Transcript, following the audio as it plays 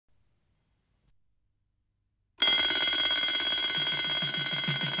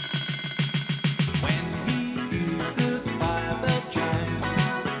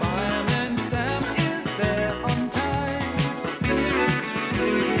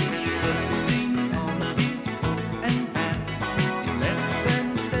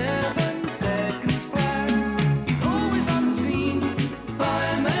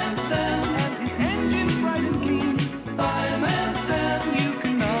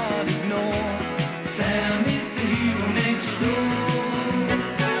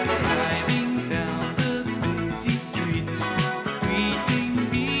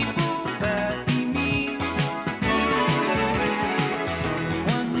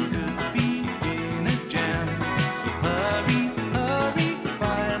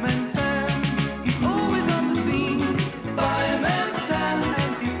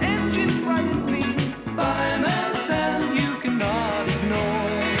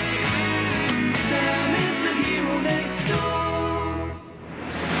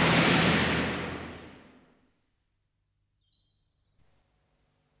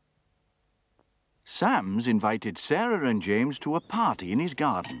Sam's invited Sarah and James to a party in his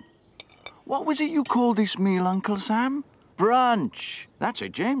garden. What was it you called this meal, Uncle Sam? Brunch. That's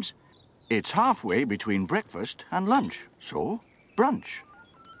it, James. It's halfway between breakfast and lunch, so brunch.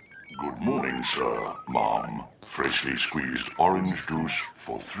 Good morning, sir, Mom. Freshly squeezed orange juice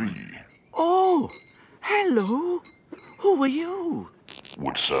for 3. Oh, hello. Who are you?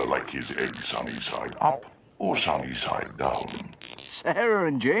 Would sir like his egg sunny side up or sunny side down? Sarah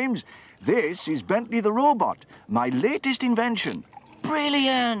and James, this is Bentley the robot, my latest invention.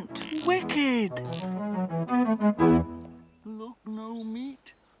 Brilliant! Wicked! Look no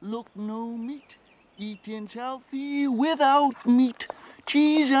meat, look no meat. Eating's healthy without meat.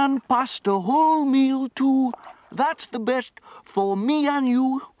 Cheese and pasta, whole meal too. That's the best for me and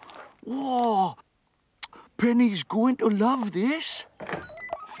you. Whoa! Penny's going to love this.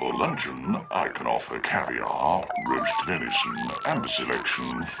 For luncheon, I can offer caviar, roast venison, and a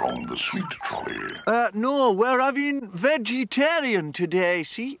selection from the sweet trolley. No, we're having vegetarian today,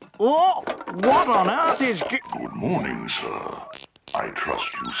 see? Oh, what on earth is... Good morning, sir. I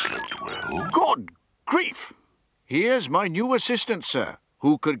trust you slept well. Good grief! Here's my new assistant, sir,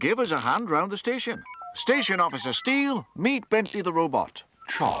 who could give us a hand round the station. Station Officer Steele, meet Bentley the robot.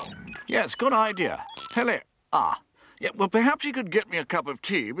 Charmed. Yes, good idea. Hello. Yeah, well, perhaps you could get me a cup of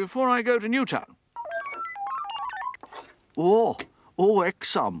tea before I go to Newtown. Oh,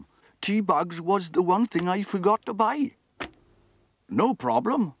 Exum. Tea bags was the one thing I forgot to buy. No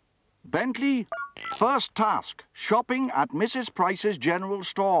problem. Bentley, first task, shopping at Mrs. Price's General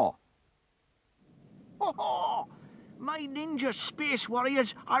Store. Oh, my ninja space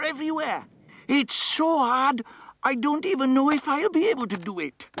warriors are everywhere. It's so hard, I don't even know if I'll be able to do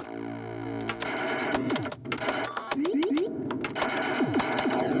it.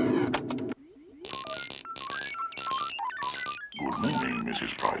 Good morning,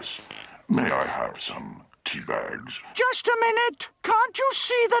 Mrs. Price. May I have some tea bags? Just a minute. Can't you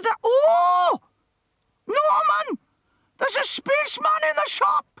see that... Oh! Norman! There's a spaceman in the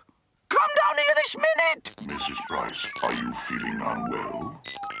shop! Come down here this minute! Mrs. Price, are you feeling unwell?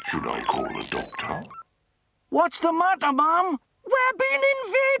 Should I call a doctor? What's the matter, Mum? We're being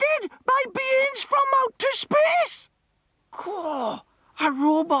invaded by beings from outer space! Cool. A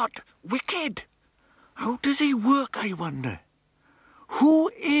robot. Wicked. How does he work, I wonder?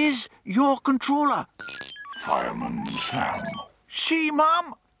 Who is your controller? Fireman Sam. See,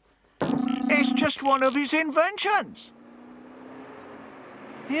 Mum? It's just one of his inventions.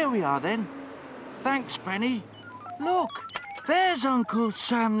 Here we are, then. Thanks, Penny. Look, there's Uncle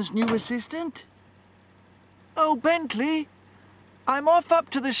Sam's new assistant. Oh, Bentley, I'm off up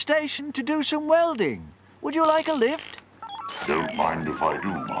to the station to do some welding. Would you like a lift? Don't mind if I do,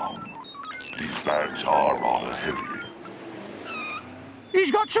 Mom. These bags are rather heavy. He's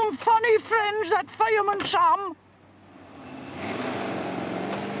got some funny friends, that Fireman Sam.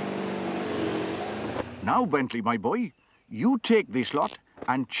 Now, Bentley, my boy, you take this lot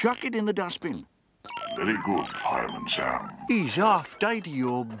and chuck it in the dustbin. Very good, Fireman Sam. He's half died,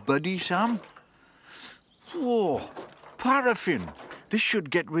 your buddy, Sam. Whoa, paraffin. This should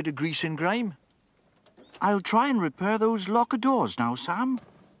get rid of grease and grime. I'll try and repair those locker doors now, Sam.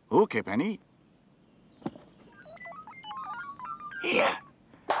 OK, Penny. Here.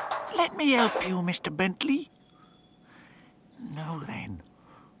 Let me help you, Mr. Bentley. Now then,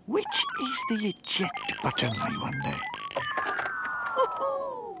 which is the eject button, I wonder?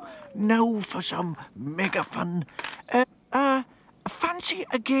 Now for some mega fun. Fancy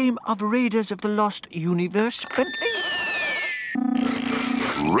a game of Raiders of the Lost Universe, Bentley?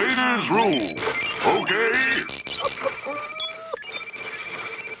 Raiders rule. Okay.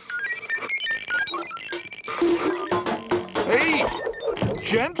 Hey,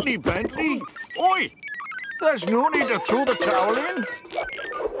 gently, Bentley. Oi, there's no need to throw the towel in.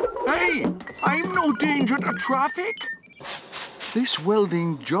 Hey, I'm no danger to traffic. This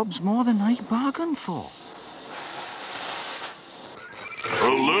welding job's more than I bargained for.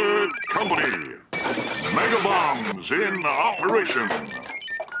 Alert, company. Mega bombs in operation.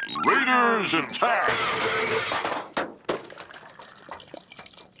 Raiders attack.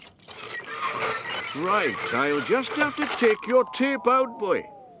 Right, I'll just have to take your tape out, boy.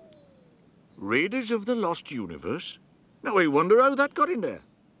 Raiders of the Lost Universe? Now I wonder how that got in there.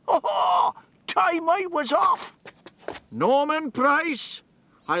 Oh, time I was off. Norman Price,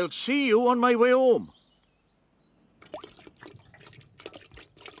 I'll see you on my way home.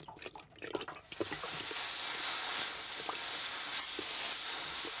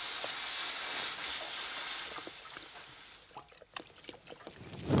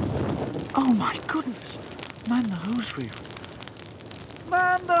 Oh, my goodness. Man the hose reel.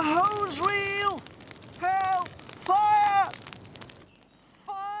 Man the hose reel! Help! Fire!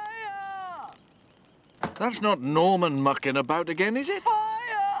 Fire! That's not Norman mucking about again, is it?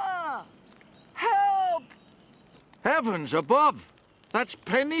 Fire! Help! Heavens above! That's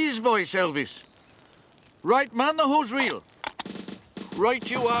Penny's voice, Elvis. Right, man the hose reel. Right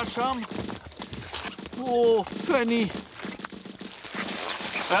you are, Sam. Oh, Penny.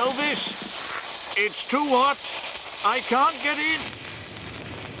 Elvis, it's too hot. I can't get in.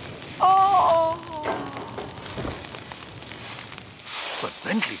 Oh! But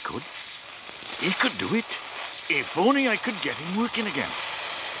Bentley could. He could do it. If only I could get him working again.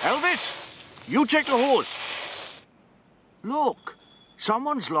 Elvis, you check the hose. Look,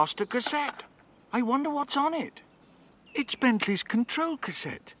 someone's lost a cassette. I wonder what's on it. It's Bentley's control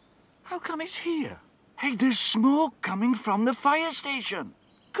cassette. How come it's here? Hey, there's smoke coming from the fire station.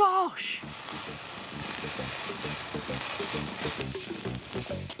 Gosh!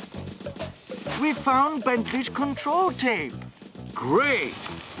 We found Bentley's control tape. Great!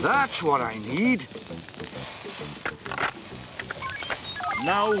 That's what I need.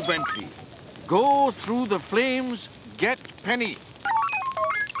 Now, Bentley, go through the flames, get Penny.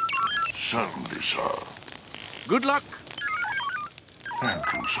 Certainly, sir. Good luck.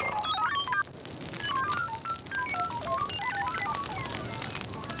 Thank you, sir.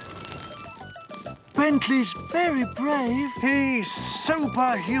 Bentley's very brave. He's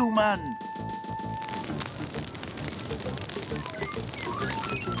superhuman.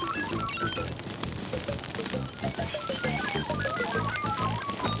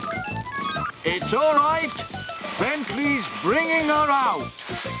 It's all right. Bentley's bringing her out.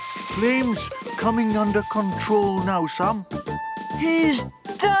 Flames coming under control now, Sam. He's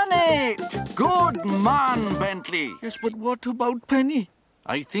done it! Good man, Bentley. Yes, but what about Penny?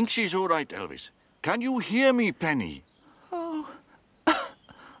 I think she's all right, Elvis. Can you hear me, Penny? Oh,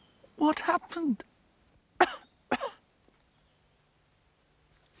 what happened?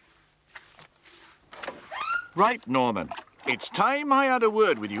 Right, Norman. It's time I had a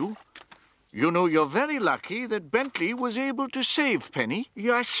word with you. You know, you're very lucky that Bentley was able to save Penny.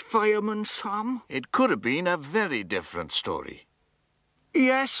 Yes, Fireman Sam. It could have been a very different story.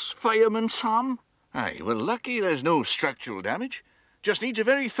 Yes, Fireman Sam. Aye, well, lucky there's no structural damage. Just needs a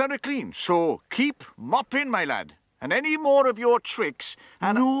very thorough clean. So keep mopping, my lad. And any more of your tricks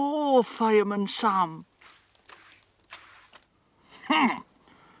and... No, Fireman Sam.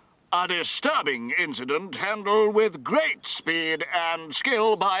 A disturbing incident handled with great speed and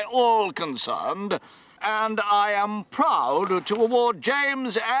skill by all concerned, and I am proud to award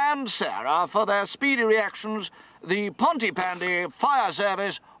James and Sarah for their speedy reactions the Pontypandy Fire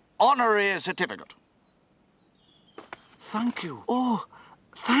Service Honorary Certificate. Thank you. Oh,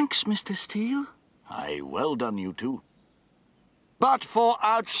 thanks, Mr. Steele. Aye, well done, you two. But for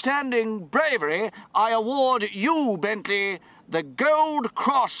outstanding bravery, I award you, Bentley, the Gold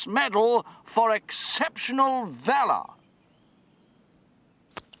Cross Medal for exceptional valor.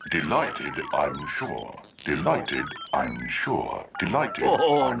 Delighted, I'm sure. Delighted, I'm sure. Delighted,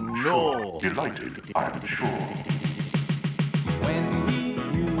 Oh, I'm no. sure. Delighted, I'm sure.